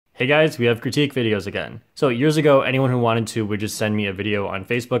Hey guys, we have critique videos again. So years ago, anyone who wanted to would just send me a video on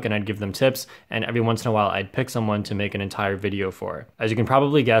Facebook and I'd give them tips, and every once in a while I'd pick someone to make an entire video for. As you can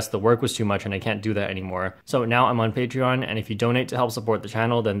probably guess, the work was too much and I can't do that anymore. So now I'm on Patreon, and if you donate to help support the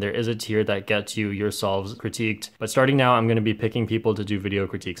channel, then there is a tier that gets you your solves critiqued. But starting now, I'm going to be picking people to do video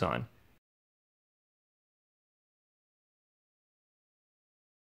critiques on.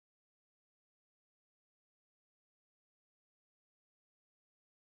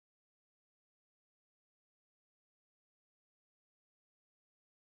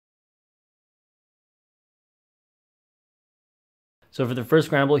 So for the first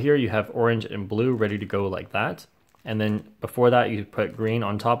scramble here, you have orange and blue ready to go like that. And then before that, you put green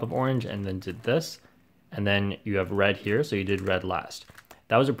on top of orange and then did this. And then you have red here, so you did red last.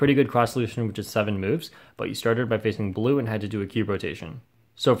 That was a pretty good cross solution, which is 7 moves, but you started by facing blue and had to do a cube rotation.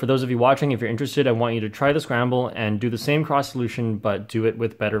 So for those of you watching, if you're interested, I want you to try the scramble and do the same cross solution, but do it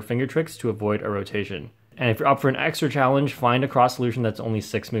with better finger tricks to avoid a rotation. And if you're up for an extra challenge, find a cross solution that's only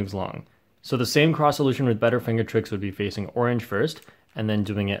 6 moves long. So the same cross solution with better finger tricks would be facing orange first and then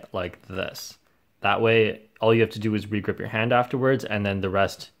doing it like this. That way, all you have to do is regrip your hand afterwards, and then the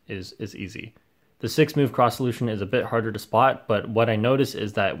rest is easy. The 6 move cross solution is a bit harder to spot, but what I notice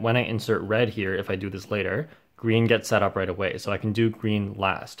is that when I insert red here, if I do this later, green gets set up right away. So I can do green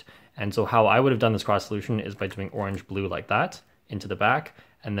last. And so how I would have done this cross solution is by doing orange blue like that into the back,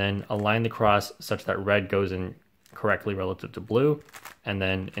 and then align the cross such that red goes in correctly relative to blue, and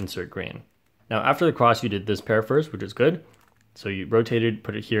then insert green. Now after the cross, you did this pair first, which is good. So you rotated,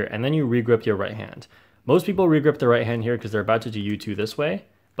 put it here, and then you regrip your right hand. Most people regrip their right hand here because they're about to do U2 this way,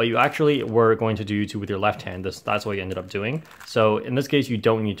 but you actually were going to do U2 with your left hand. That's what you ended up doing. So in this case, you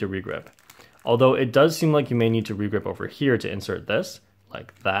don't need to regrip. Although it does seem like you may need to regrip over here to insert this,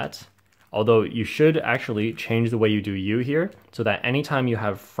 like that. Although you should actually change the way you do U here, so that anytime you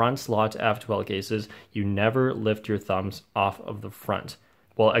have front slot F12 cases, you never lift your thumbs off of the front.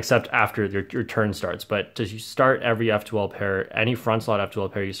 Well, except after your turn starts, but to start every F12 pair, any front slot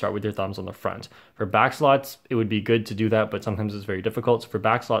F12 pair, you start with your thumbs on the front. For back slots, it would be good to do that, but sometimes it's very difficult. So for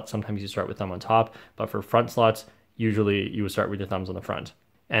back slots, sometimes you start with thumb on top, but for front slots, usually you would start with your thumbs on the front.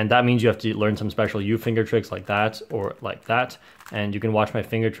 And that means you have to learn some special U finger tricks like that or like that, and you can watch my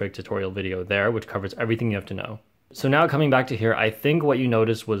finger trick tutorial video there, which covers everything you have to know. So now coming back to here, I think what you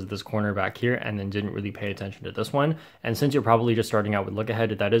noticed was this corner back here and then didn't really pay attention to this one. And since you're probably just starting out with look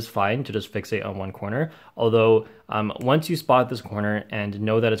ahead, that is fine to just fixate on one corner. Although once you spot this corner and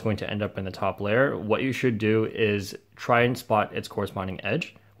know that it's going to end up in the top layer, what you should do is try and spot its corresponding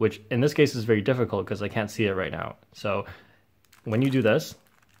edge, which in this case is very difficult because I can't see it right now. So when you do this,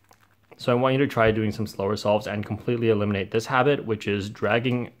 so I want you to try doing some slower solves and completely eliminate this habit, which is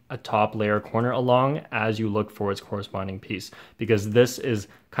dragging a top layer corner along as you look for its corresponding piece, because this is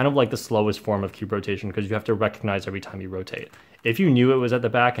kind of like the slowest form of cube rotation because you have to recognize every time you rotate. If you knew it was at the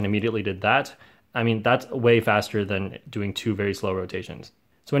back and immediately did that, I mean, that's way faster than doing 2 very slow rotations.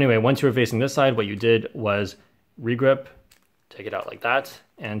 So anyway, once you were facing this side, what you did was regrip, take it out like that.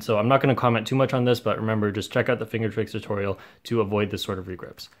 And so I'm not going to comment too much on this, but remember, just check out the finger tricks tutorial to avoid this sort of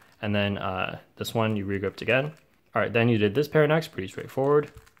regrips. And then this one you regripped again. All right, then you did this pair next, pretty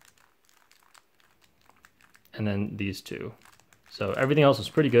straightforward. And then these 2. So everything else was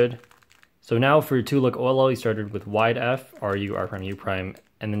pretty good. So now for 2-look OLL, you started with wide F, RU, R prime, U prime.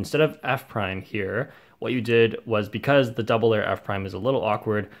 And then instead of F prime here, what you did was, because the double layer F prime is a little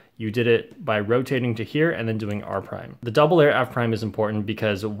awkward, you did it by rotating to here and then doing R prime. The double layer F prime is important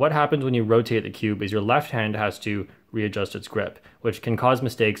because what happens when you rotate the cube is your left hand has to readjust its grip, which can cause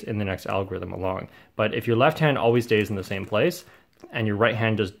mistakes in the next algorithm along. But if your left hand always stays in the same place and your right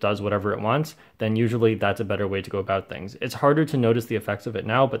hand just does whatever it wants, then usually that's a better way to go about things. It's harder to notice the effects of it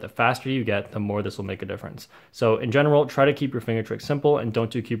now, but the faster you get, the more this will make a difference. So in general, try to keep your finger tricks simple and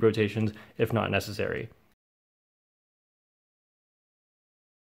don't do cube rotations if not necessary.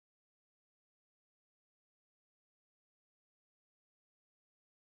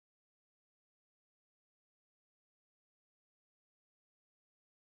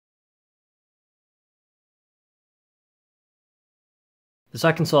 The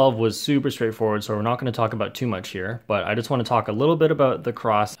second solve was super straightforward, so we're not going to talk about too much here, but I just want to talk a little bit about the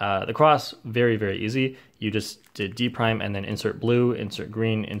cross. The cross, very, very easy. You just did D prime and then insert blue, insert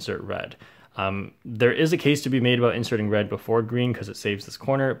green, insert red. There is a case to be made about inserting red before green because it saves this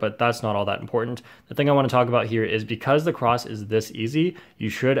corner, but that's not all that important. The thing I want to talk about here is because the cross is this easy, you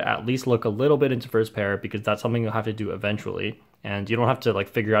should at least look a little bit into first pair because that's something you'll have to do eventually. And you don't have to like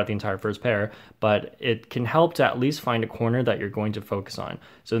figure out the entire first pair, but it can help to at least find a corner that you're going to focus on.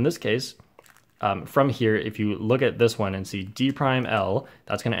 So in this case, from here, if you look at this one and see D prime L,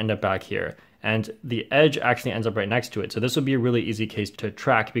 that's going to end up back here. And the edge actually ends up right next to it. So this would be a really easy case to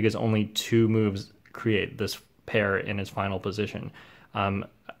track because only 2 moves create this pair in its final position.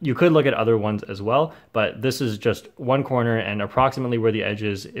 You could look at other ones as well, but this is just one corner, and approximately where the edge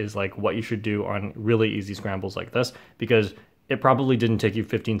is like what you should do on really easy scrambles like this, because it probably didn't take you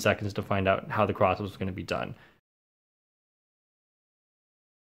 15 seconds to find out how the cross was going to be done.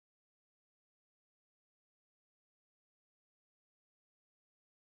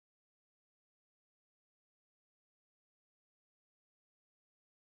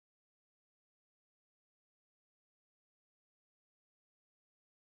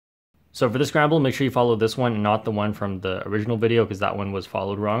 So for the scramble, make sure you follow this one and not the one from the original video, because that one was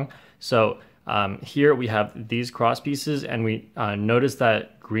followed wrong. So here we have these cross pieces, and we notice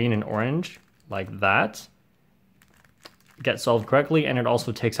that green and orange, like that, get solved correctly, and it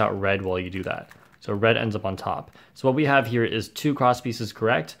also takes out red while you do that. So red ends up on top. So what we have here is 2 cross pieces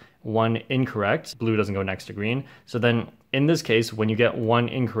correct, 1 incorrect. Blue doesn't go next to green. So then in this case, when you get 1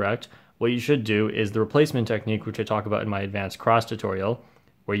 incorrect, what you should do is the replacement technique, which I talk about in my advanced cross tutorial,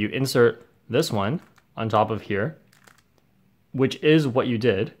 where you insert this one on top of here, which is what you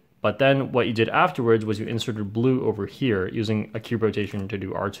did, but then what you did afterwards was you inserted blue over here using a cube rotation to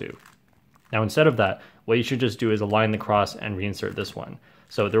do R2. Now instead of that, what you should just do is align the cross and reinsert this one.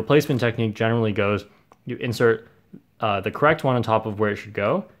 So the replacement technique generally goes, you insert the correct one on top of where it should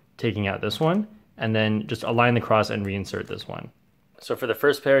go, taking out this one, and then just align the cross and reinsert this one. So for the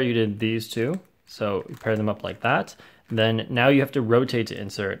first pair, you did these 2. So you pair them up like that. Then now you have to rotate to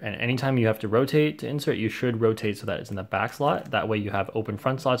insert, and anytime you have to rotate to insert, you should rotate so that it's in the back slot. That way you have open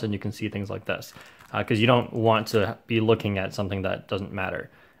front slots and you can see things like this, because you don't want to be looking at something that doesn't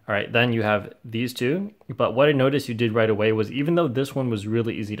matter. All right, then you have these 2, but what I noticed you did right away was, even though this one was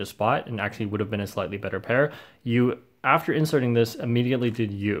really easy to spot and actually would have been a slightly better pair, you, after inserting this, immediately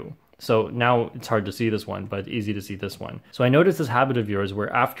did U. So now it's hard to see this one, but easy to see this one. So I noticed this habit of yours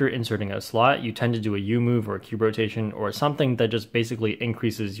where after inserting a slot, you tend to do a U move or a cube rotation or something that just basically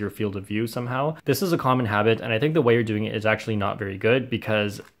increases your field of view somehow. This is a common habit, and I think the way you're doing it is actually not very good,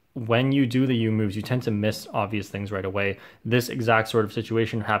 because when you do the U moves, you tend to miss obvious things right away. This exact sort of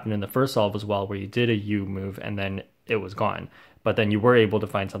situation happened in the first solve as well, where you did a U move and then it was gone, but then you were able to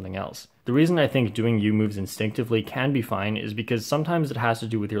find something else. The reason I think doing U moves instinctively can be fine is because sometimes it has to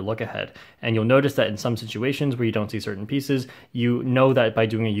do with your look ahead. And you'll notice that in some situations where you don't see certain pieces, you know that by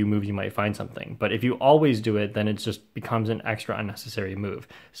doing a U move, you might find something. But if you always do it, then it just becomes an extra unnecessary move.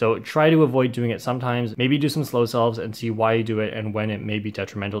 So try to avoid doing it sometimes. Maybe do some slow solves and see why you do it and when it may be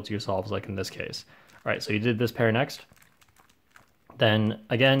detrimental to your solves, like in this case. All right, so you did this pair next. Then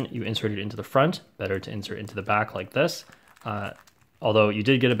again, you insert it into the front. Better to insert into the back like this. Although you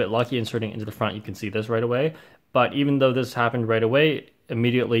did get a bit lucky inserting into the front, you can see this right away. But even though this happened right away,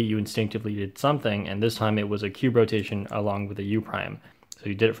 immediately you instinctively did something, and this time it was a cube rotation along with a U prime. So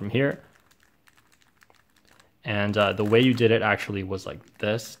you did it from here. And the way you did it actually was like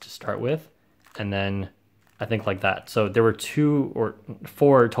this to start with, and then I think like that. So there were 2 or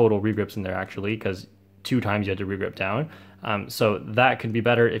 4 total regrips in there actually, because 2 times you had to regrip down. So that could be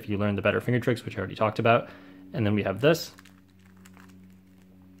better if you learn the better finger tricks, which I already talked about. And then we have this.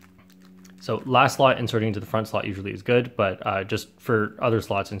 So last slot inserting into the front slot usually is good, but just for other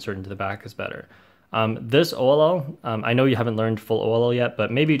slots, insert into the back is better. This OLL, I know you haven't learned full OLL yet,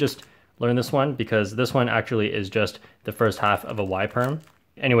 but maybe just learn this one, because this one actually is just the first half of a Y perm.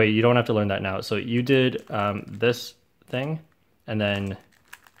 Anyway, you don't have to learn that now. So you did this thing, and then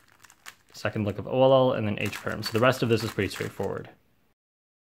second look of OLL, and then H perm. So the rest of this is pretty straightforward.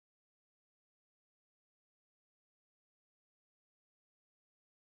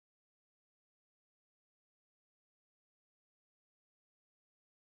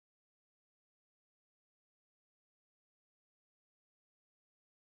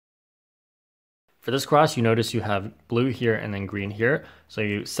 For this cross, you notice you have blue here and then green here. So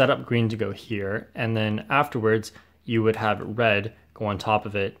you set up green to go here, and then afterwards you would have red go on top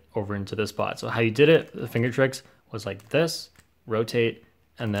of it over into this spot. So how you did it, the finger tricks, was like this, rotate,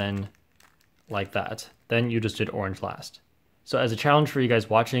 and then like that. Then you just did orange last. So as a challenge for you guys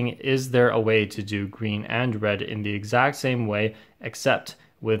watching, is there a way to do green and red in the exact same way, except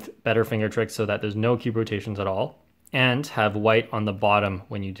with better finger tricks so that there's no cube rotations at all, and have white on the bottom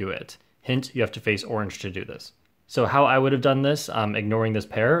when you do it? Hint, you have to face orange to do this. So how I would have done this, ignoring this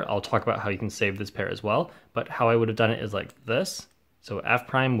pair, I'll talk about how you can save this pair as well, but how I would have done it is like this. So F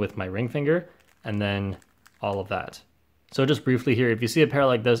prime with my ring finger, and then all of that. So just briefly here, if you see a pair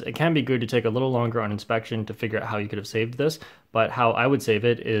like this, it can be good to take a little longer on inspection to figure out how you could have saved this. But how I would save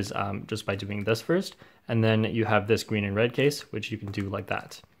it is just by doing this first. And then you have this green and red case, which you can do like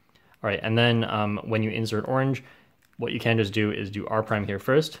that. All right, and then when you insert orange, what you can just do is do R prime here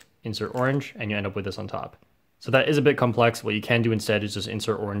first, insert orange, and you end up with this on top. So that is a bit complex. What you can do instead is just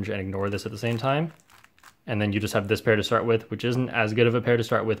insert orange and ignore this at the same time. And then you just have this pair to start with, which isn't as good of a pair to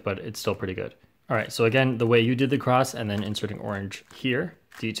start with, but it's still pretty good. All right, so again, the way you did the cross and then inserting orange here,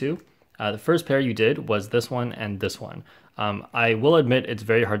 D2, the first pair you did was this one and this one. I will admit it's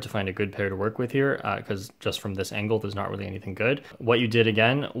very hard to find a good pair to work with here because just from this angle, there's not really anything good. What you did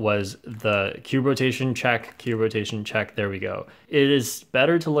again was the cube rotation check, there we go. It is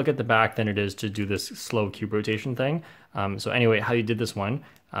better to look at the back than it is to do this slow cube rotation thing. So anyway, how you did this one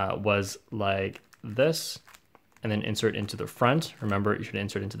was like this, and then insert into the front. Remember, you should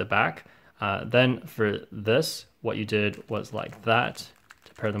insert into the back. Then for this, what you did was like that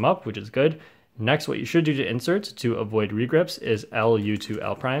to pair them up, which is good. Next, what you should do to insert to avoid regrips is L, U to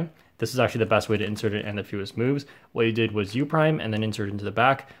L prime. This is actually the best way to insert it and the fewest moves. What you did was U prime and then insert into the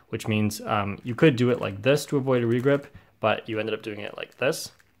back, which means you could do it like this to avoid a regrip, but you ended up doing it like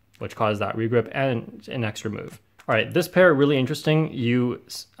this, which caused that regrip and an extra move. All right, this pair, really interesting.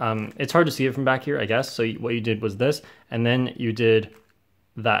 It's hard to see it from back here, I guess. So what you did was this, and then you did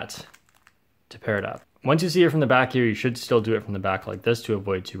that to pair it up. Once you see it from the back here, you should still do it from the back like this to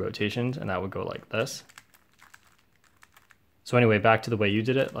avoid two rotations, and that would go like this. So anyway, back to the way you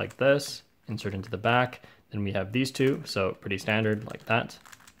did it, like this, insert into the back, then we have these two, so pretty standard like that.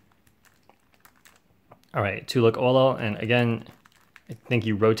 All right, to look Olo, and again, I think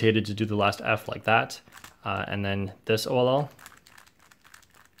you rotated to do the last F like that, and then this Olo,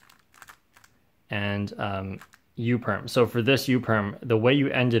 and U-perm. So for this U-perm, the way you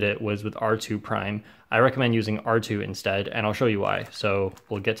ended it was with R2 prime. I recommend using R2 instead, and I'll show you why. So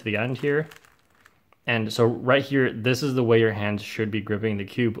we'll get to the end here. And so right here, this is the way your hands should be gripping the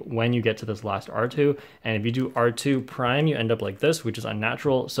cube when you get to this last R2. And if you do R2 prime, you end up like this, which is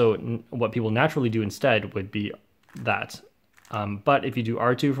unnatural. So what people naturally do instead would be that. But if you do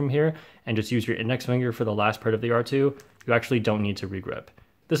R2 from here and just use your index finger for the last part of the R2, you actually don't need to regrip.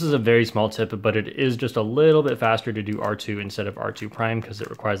 This is a very small tip, but it is just a little bit faster to do R2 instead of R2 prime because it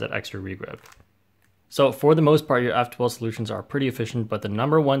requires that extra regrip. So for the most part, your F12 solutions are pretty efficient, but the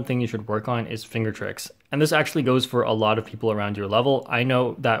number one thing you should work on is finger tricks. And this actually goes for a lot of people around your level. I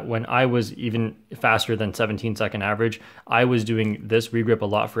know that when I was even faster than 17-second average, I was doing this regrip a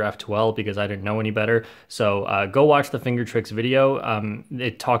lot for F12 because I didn't know any better. So go watch the finger tricks video.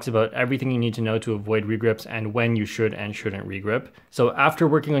 It talks about everything you need to know to avoid regrips and when you should and shouldn't regrip. So after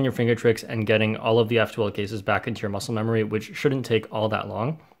working on your finger tricks and getting all of the F12 cases back into your muscle memory, which shouldn't take all that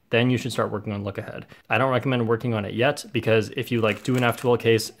long, then you should start working on look ahead. I don't recommend working on it yet because if you like do an F12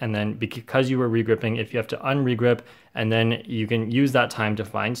 case and then because you were regripping, if you have to unregrip and then you can use that time to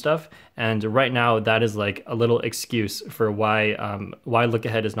find stuff. And right now that is like a little excuse for why look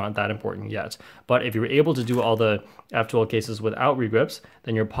ahead is not that important yet. But if you're able to do all the F12 cases without regrips,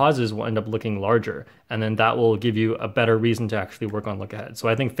 then your pauses will end up looking larger. And then that will give you a better reason to actually work on look ahead. So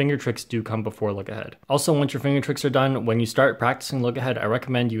I think finger tricks do come before look ahead. Also, once your finger tricks are done, when you start practicing look ahead, I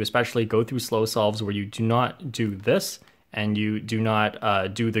recommend you especially go through slow solves where you do not do this and you do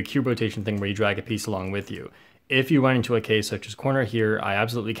not do the cube rotation thing where you drag a piece along with you. If you run into a case such as corner here, I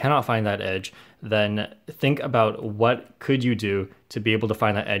absolutely cannot find that edge, then think about what could you do to be able to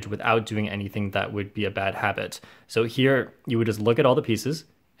find that edge without doing anything that would be a bad habit. So here you would just look at all the pieces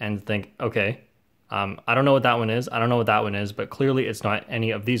and think, okay, I don't know what that one is. I don't know what that one is, but clearly it's not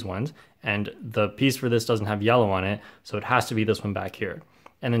any of these ones. And the piece for this doesn't have yellow on it, so it has to be this one back here.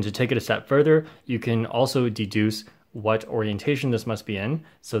 And then to take it a step further, you can also deduce what orientation this must be in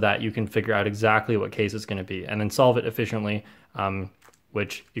so that you can figure out exactly what case it's going to be and then solve it efficiently,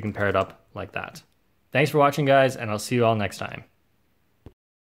 which you can pair it up like that. Thanks for watching, guys, and I'll see you all next time.